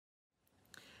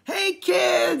Hey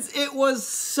kids, it was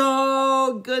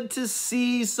so good to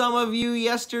see some of you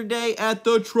yesterday at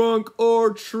the trunk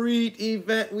or treat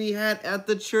event we had at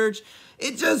the church.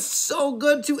 It's just so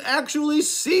good to actually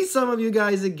see some of you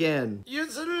guys again.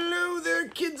 Yes, hello there,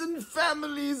 kids and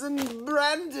families. And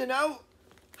Brandon,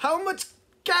 how much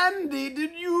candy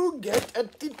did you get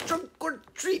at the trunk or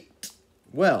treat?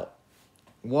 Well,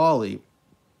 Wally,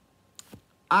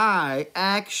 I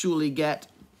actually get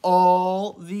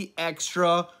all the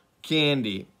extra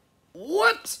candy.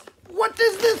 What? What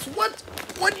is this? What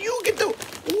you get to...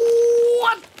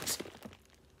 What?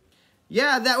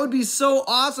 Yeah, that would be so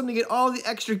awesome to get all the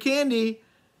extra candy,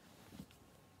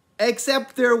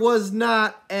 except there was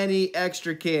not any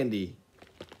extra candy.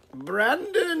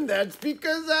 Brandon, that's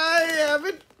because I have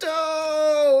it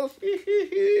all.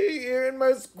 Here and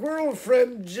my squirrel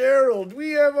friend Gerald,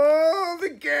 we have all the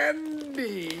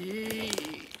candy.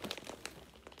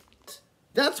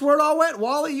 That's where it all went.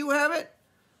 Wally, you have it?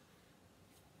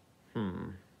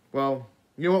 Well,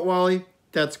 you know what, Wally?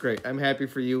 That's great. I'm happy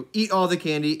for you. Eat all the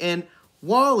candy. And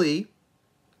Wally,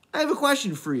 I have a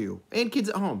question for you and kids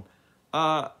at home.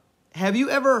 Have you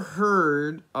ever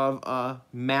heard of a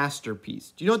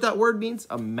masterpiece? Do you know what that word means?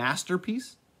 A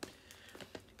masterpiece?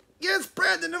 Yes,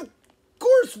 Brandon, of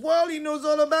course Wally knows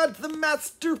all about the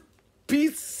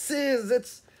masterpieces.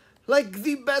 It's like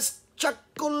the best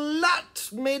chocolate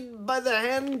made by the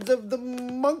hands of the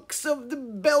monks of the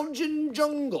Belgian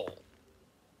jungle.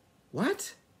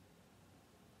 What?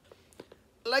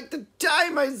 Like the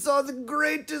time I saw the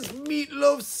greatest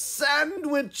meatloaf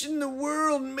sandwich in the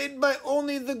world made by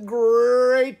only the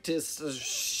greatest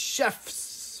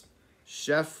chefs.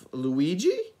 Chef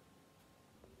Luigi?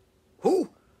 Who?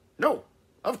 No,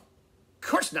 of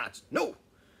course not. No,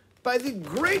 by the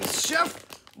great chef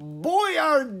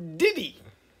Boyardee.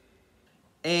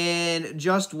 And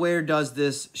just where does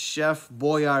this Chef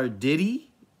Boyardee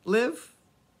live?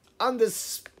 On the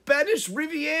Spanish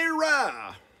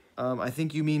Riviera. I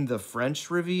think you mean the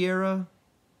French Riviera?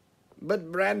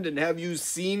 But Brandon, have you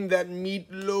seen that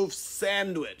meatloaf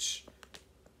sandwich?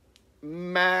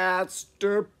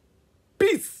 Masterpiece.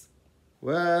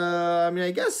 Well, I mean, I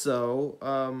guess so.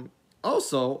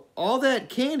 Also, all that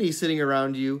candy sitting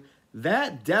around you,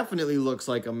 that definitely looks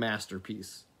like a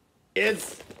masterpiece.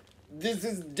 This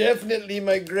is definitely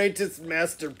my greatest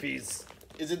masterpiece.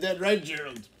 Isn't that right,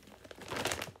 Gerald?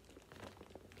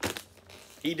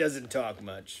 He doesn't talk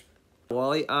much.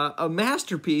 Wally, a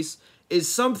masterpiece is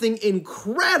something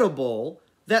incredible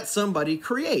that somebody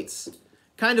creates.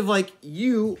 Kind of like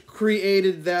you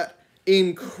created that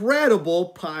incredible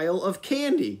pile of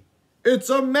candy. It's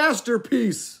a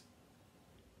masterpiece.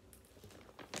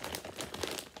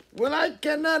 Well, I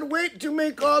cannot wait to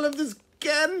make all of this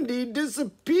candy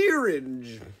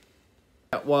disappearing.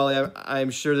 Wally, I'm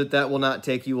sure that will not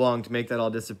take you long to make that all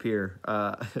disappear.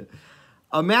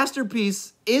 A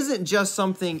masterpiece isn't just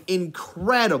something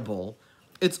incredible.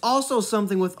 It's also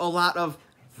something with a lot of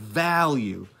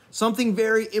value. Something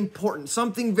very important.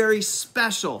 Something very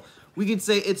special. We could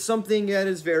say it's something that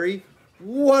is very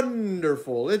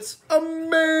wonderful. It's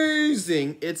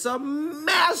amazing. It's a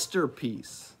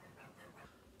masterpiece.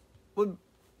 Well,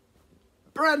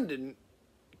 Brandon,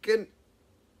 can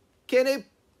a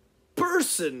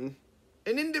person,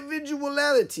 an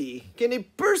individuality, can a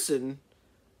person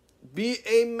be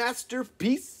a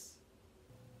masterpiece?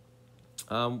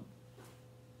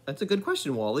 That's a good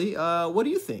question, Wally. What do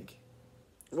you think?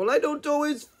 Well, I don't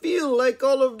always feel like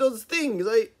all of those things.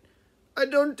 I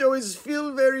don't always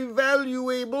feel very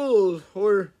valuable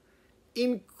or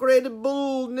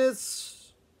incredibleness.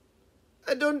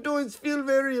 I don't always feel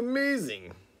very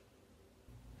amazing.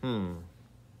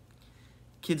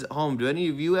 Kids at home, do any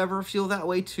of you ever feel that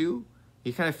way too?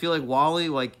 You kind of feel like Wally,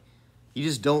 like you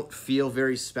just don't feel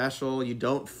very special. You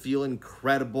don't feel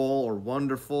incredible or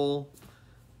wonderful.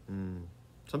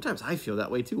 Sometimes I feel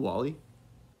that way too, Wally.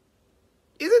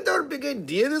 Isn't our big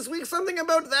idea this week something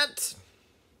about that?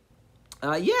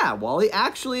 Yeah, Wally,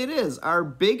 actually it is. Our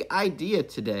big idea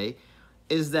today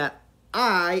is that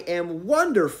I am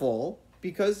wonderful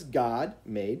because God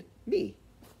made me.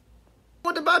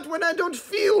 What about when I don't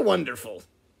feel wonderful?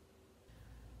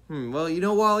 Well, you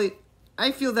know, Wally,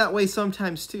 I feel that way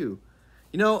sometimes too.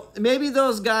 You know, maybe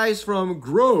those guys from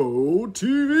Grow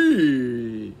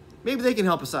TV, maybe they can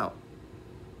help us out.